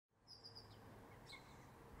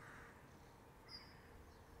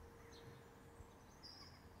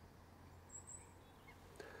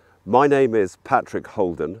My name is Patrick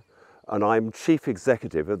Holden and I'm Chief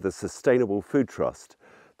Executive of the Sustainable Food Trust,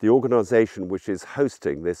 the organisation which is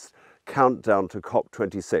hosting this Countdown to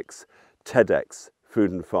COP26 TEDx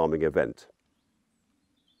Food and Farming event.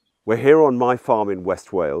 We're here on my farm in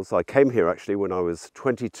West Wales. I came here actually when I was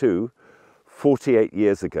 22, 48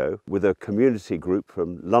 years ago, with a community group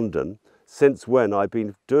from London, since when I've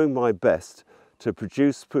been doing my best to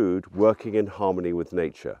produce food working in harmony with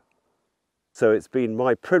nature. So it's been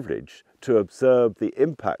my privilege to observe the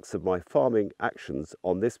impacts of my farming actions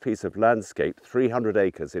on this piece of landscape, 300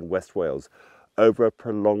 acres in West Wales, over a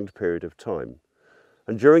prolonged period of time.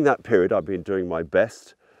 And during that period, I've been doing my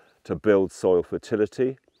best to build soil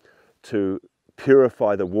fertility, to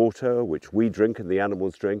purify the water which we drink and the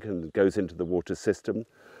animals drink and goes into the water system,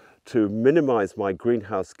 to minimize my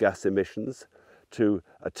greenhouse gas emissions, to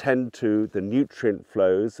attend to the nutrient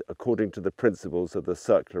flows according to the principles of the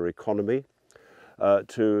circular economy,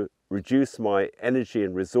 to reduce my energy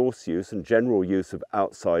and resource use and general use of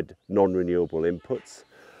outside non-renewable inputs,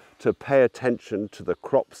 to pay attention to the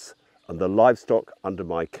crops and the livestock under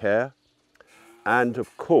my care, and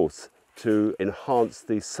of course to enhance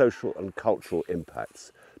the social and cultural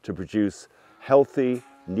impacts to produce healthy,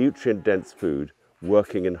 nutrient-dense food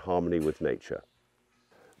working in harmony with nature.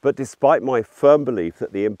 But despite my firm belief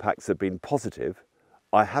that the impacts have been positive,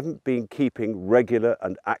 I haven't been keeping regular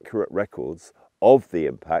and accurate records of the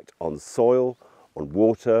impact on soil, on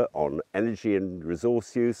water, on energy and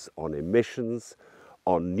resource use, on emissions,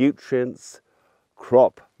 on nutrients,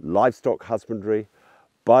 crop, livestock husbandry,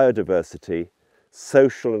 biodiversity,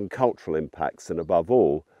 social and cultural impacts, and above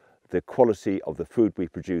all, the quality of the food we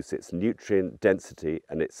produce, its nutrient density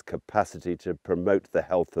and its capacity to promote the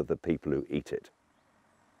health of the people who eat it.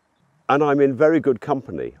 And I'm in very good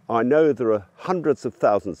company. I know there are hundreds of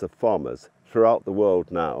thousands of farmers throughout the world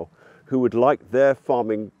now who would like their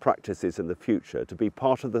farming practices in the future to be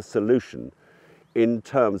part of the solution in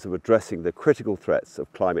terms of addressing the critical threats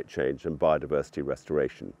of climate change and biodiversity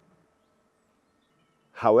restoration.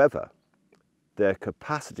 However, their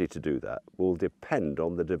capacity to do that will depend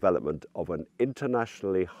on the development of an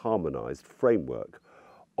internationally harmonised framework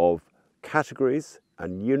of categories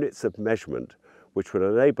and units of measurement which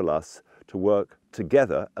will enable us to work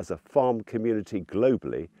together as a farm community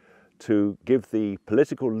globally to give the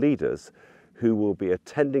political leaders who will be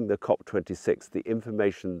attending the COP26 the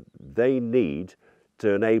information they need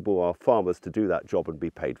to enable our farmers to do that job and be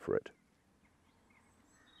paid for it.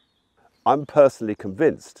 I'm personally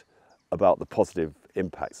convinced about the positive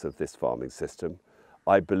impacts of this farming system.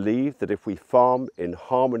 I believe that if we farm in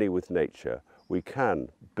harmony with nature, we can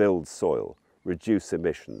build soil, reduce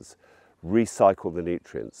emissions, recycle the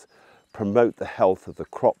nutrients, promote the health of the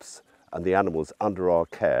crops and the animals under our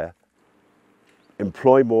care,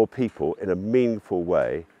 employ more people in a meaningful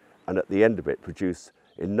way, and at the end of it produce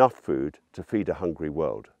enough food to feed a hungry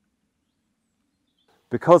world.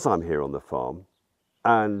 Because I'm here on the farm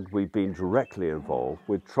and we've been directly involved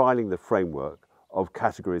with trialling the framework of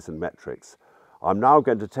categories and metrics, I'm now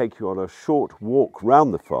going to take you on a short walk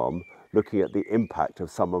round the farm looking at the impact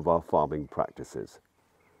of some of our farming practices.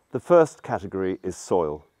 The first category is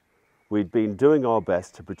soil. We've been doing our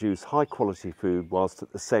best to produce high quality food whilst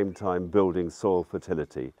at the same time building soil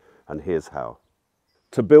fertility, and here's how.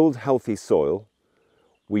 To build healthy soil,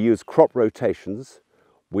 we use crop rotations,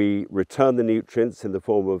 we return the nutrients in the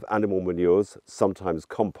form of animal manures, sometimes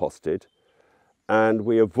composted, and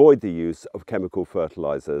we avoid the use of chemical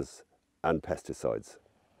fertilizers and pesticides.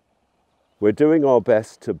 We're doing our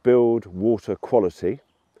best to build water quality.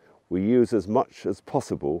 We use as much as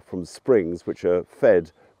possible from springs which are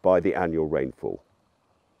fed by the annual rainfall.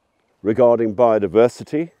 Regarding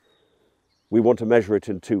biodiversity, we want to measure it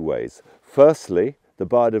in two ways. Firstly, the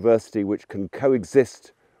biodiversity which can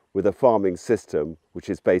coexist with a farming system which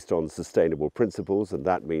is based on sustainable principles, and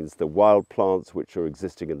that means the wild plants which are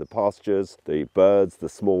existing in the pastures, the birds, the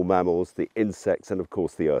small mammals, the insects, and of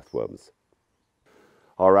course the earthworms.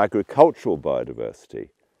 Our agricultural biodiversity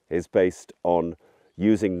is based on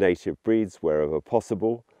using native breeds wherever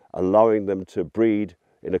possible, allowing them to breed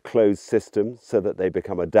in a closed system so that they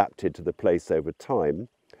become adapted to the place over time,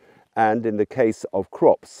 and in the case of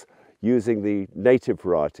crops, using the native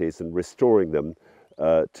varieties and restoring them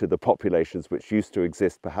to the populations which used to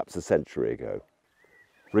exist perhaps a century ago.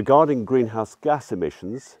 Regarding greenhouse gas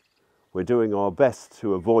emissions, we're doing our best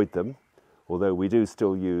to avoid them, although we do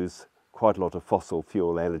still use quite a lot of fossil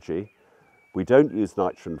fuel energy. We don't use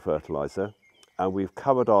nitrogen fertilizer, and we've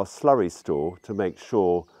covered our slurry store to make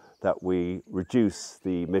sure that we reduce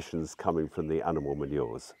the emissions coming from the animal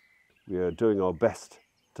manures. We are doing our best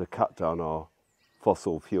to cut down our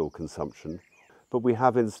fossil fuel consumption. but we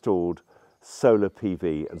have installed solar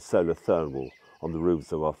PV and solar thermal on the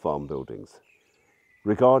roofs of our farm buildings.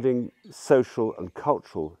 Regarding social and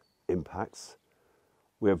cultural impacts,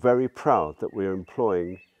 we are very proud that we are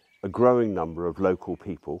employing a growing number of local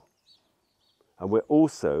people, and we're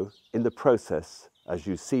also in the process, as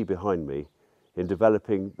you see behind me, in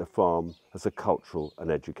developing the farm as a cultural and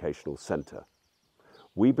educational centre.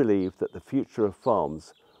 We believe that the future of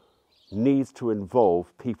farms needs to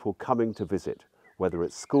involve people coming to visit, whether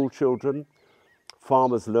it's school children,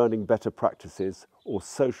 farmers learning better practices, or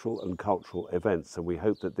social and cultural events, and we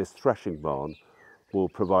hope that this threshing barn will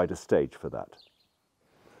provide a stage for that.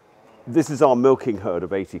 This is our milking herd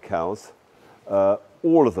of 80 cows.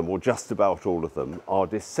 All of them, or just about all of them, are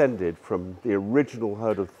descended from the original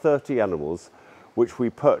herd of 30 animals which we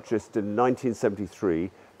purchased in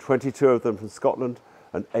 1973, 22 of them from Scotland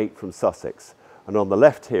and 8 from Sussex. And on the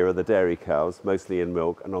left here are the dairy cows, mostly in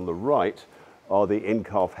milk, and on the right are the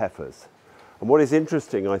in-calf heifers. And what is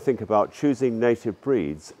interesting, I think, about choosing native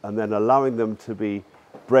breeds and then allowing them to be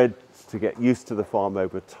bred to get used to the farm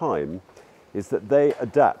over time is that they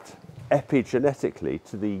adapt epigenetically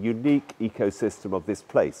to the unique ecosystem of this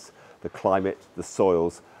place, the climate, the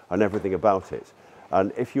soils, and everything about it.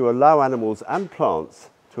 And if you allow animals and plants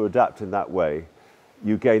to adapt in that way,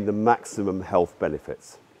 you gain the maximum health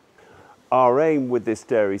benefits. Our aim with this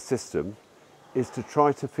dairy system is to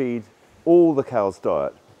try to feed all the cow's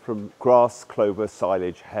diet from grass, clover,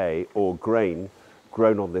 silage, hay, or grain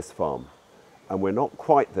grown on this farm. And we're not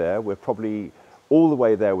quite there. We're probably all the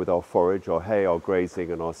way there with our forage, our hay, our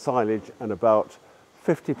grazing, and our silage, and about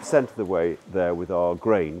 50% of the way there with our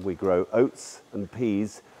grain. We grow oats and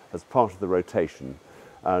peas as part of the rotation.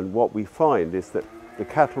 And what we find is that the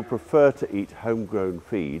cattle prefer to eat homegrown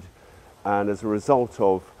feed, and as a result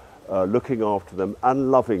of looking after them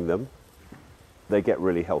and loving them, they get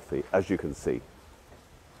really healthy, as you can see.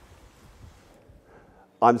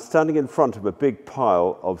 I'm standing in front of a big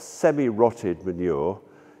pile of semi-rotted manure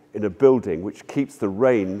in a building which keeps the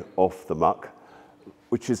rain off the muck,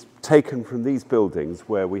 which is taken from these buildings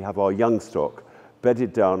where we have our young stock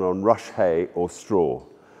bedded down on rush hay or straw.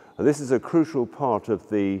 And this is a crucial part of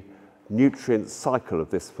the nutrient cycle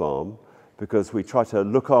of this farm, because we try to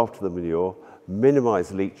look after the manure,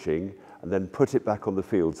 minimize leaching, and then put it back on the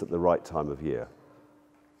fields at the right time of year.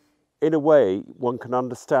 In a way, one can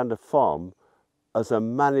understand a farm as a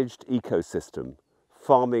managed ecosystem,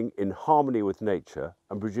 farming in harmony with nature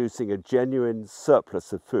and producing a genuine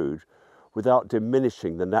surplus of food without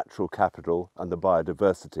diminishing the natural capital and the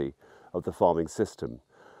biodiversity of the farming system.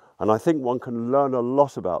 And I think one can learn a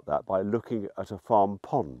lot about that by looking at a farm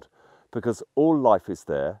pond, because all life is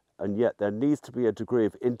there, and yet there needs to be a degree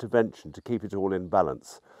of intervention to keep it all in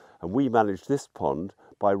balance. And we manage this pond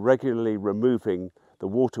by regularly removing the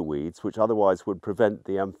water weeds, which otherwise would prevent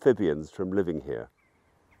the amphibians from living here.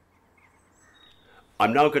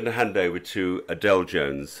 I'm now going to hand over to Adele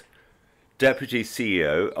Jones, Deputy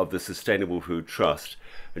CEO of the Sustainable Food Trust,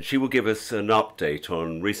 and she will give us an update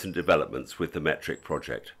on recent developments with the Metric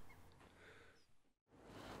project.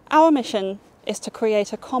 Our mission is to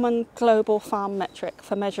create a common global farm metric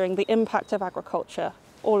for measuring the impact of agriculture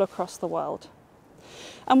all across the world.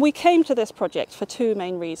 And we came to this project for two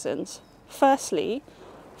main reasons. Firstly,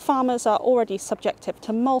 farmers are already subjected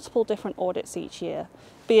to multiple different audits each year,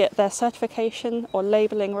 be it their certification or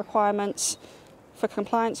labelling requirements, for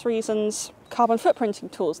compliance reasons, carbon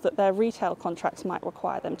footprinting tools that their retail contracts might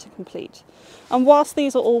require them to complete. And whilst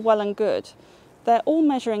these are all well and good, they're all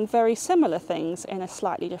measuring very similar things in a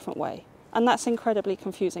slightly different way. And that's incredibly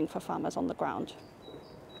confusing for farmers on the ground.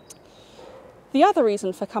 The other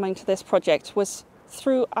reason for coming to this project was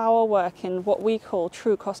through our work in what we call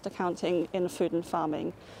true cost accounting in food and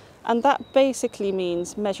farming. And that basically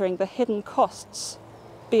means measuring the hidden costs,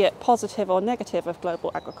 be it positive or negative, of global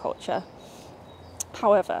agriculture.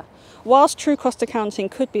 However, whilst true cost accounting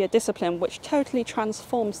could be a discipline which totally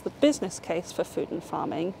transforms the business case for food and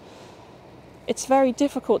farming, it's very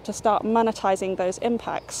difficult to start monetizing those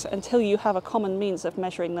impacts until you have a common means of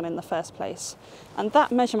measuring them in the first place. And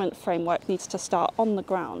that measurement framework needs to start on the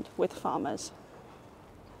ground with farmers.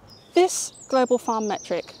 This global farm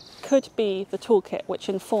metric could be the toolkit which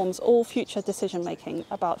informs all future decision-making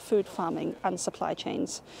about food farming and supply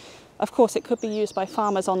chains. Of course, it could be used by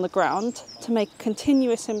farmers on the ground to make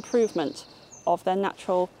continuous improvement of their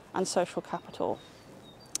natural and social capital.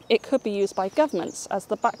 It could be used by governments as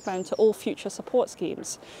the backbone to all future support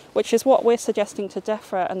schemes, which is what we're suggesting to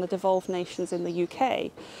DEFRA and the devolved nations in the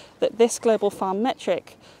UK, that this global farm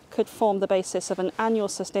metric could form the basis of an annual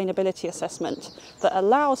sustainability assessment that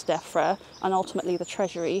allows DEFRA and ultimately the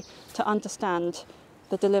Treasury to understand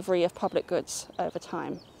the delivery of public goods over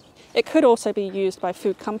time. It could also be used by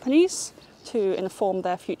food companies to inform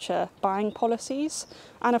their future buying policies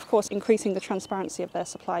and, of course, increasing the transparency of their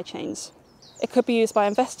supply chains. It could be used by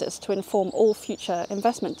investors to inform all future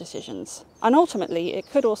investment decisions. And ultimately, it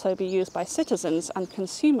could also be used by citizens and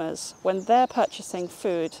consumers when they're purchasing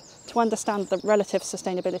food to understand the relative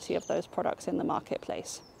sustainability of those products in the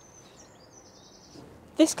marketplace.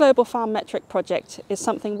 This Global Farm Metric project is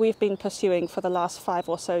something we've been pursuing for the last 5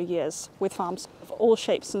 or so years with farms of all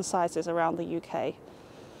shapes and sizes around the UK.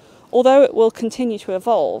 Although it will continue to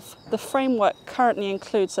evolve, the framework currently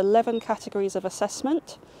includes 11 categories of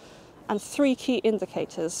assessment and 3 key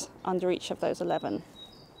indicators under each of those 11.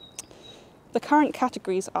 The current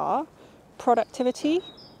categories are productivity,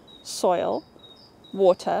 soil,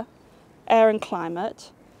 water, air and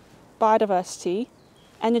climate, biodiversity,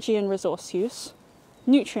 energy and resource use,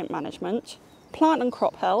 nutrient management, plant and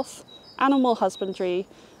crop health, animal husbandry,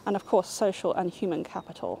 and of course social and human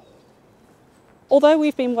capital. Although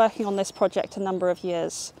we've been working on this project a number of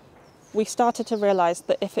years, we started to realise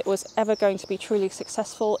that if it was ever going to be truly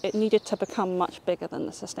successful, it needed to become much bigger than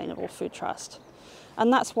the Sustainable Food Trust.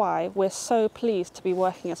 And that's why we're so pleased to be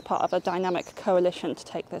working as part of a dynamic coalition to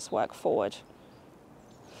take this work forward.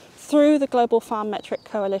 Through the Global Farm Metric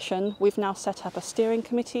Coalition, we've now set up a steering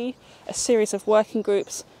committee, a series of working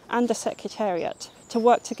groups and a secretariat to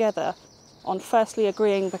work together on firstly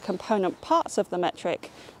agreeing the component parts of the metric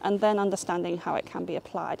and then understanding how it can be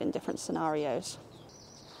applied in different scenarios.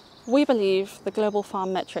 We believe the Global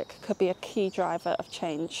Farm Metric could be a key driver of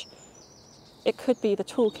change. It could be the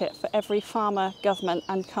toolkit for every farmer, government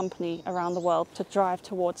and company around the world to drive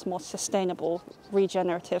towards more sustainable,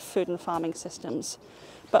 regenerative food and farming systems.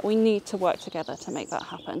 But we need to work together to make that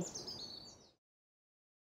happen.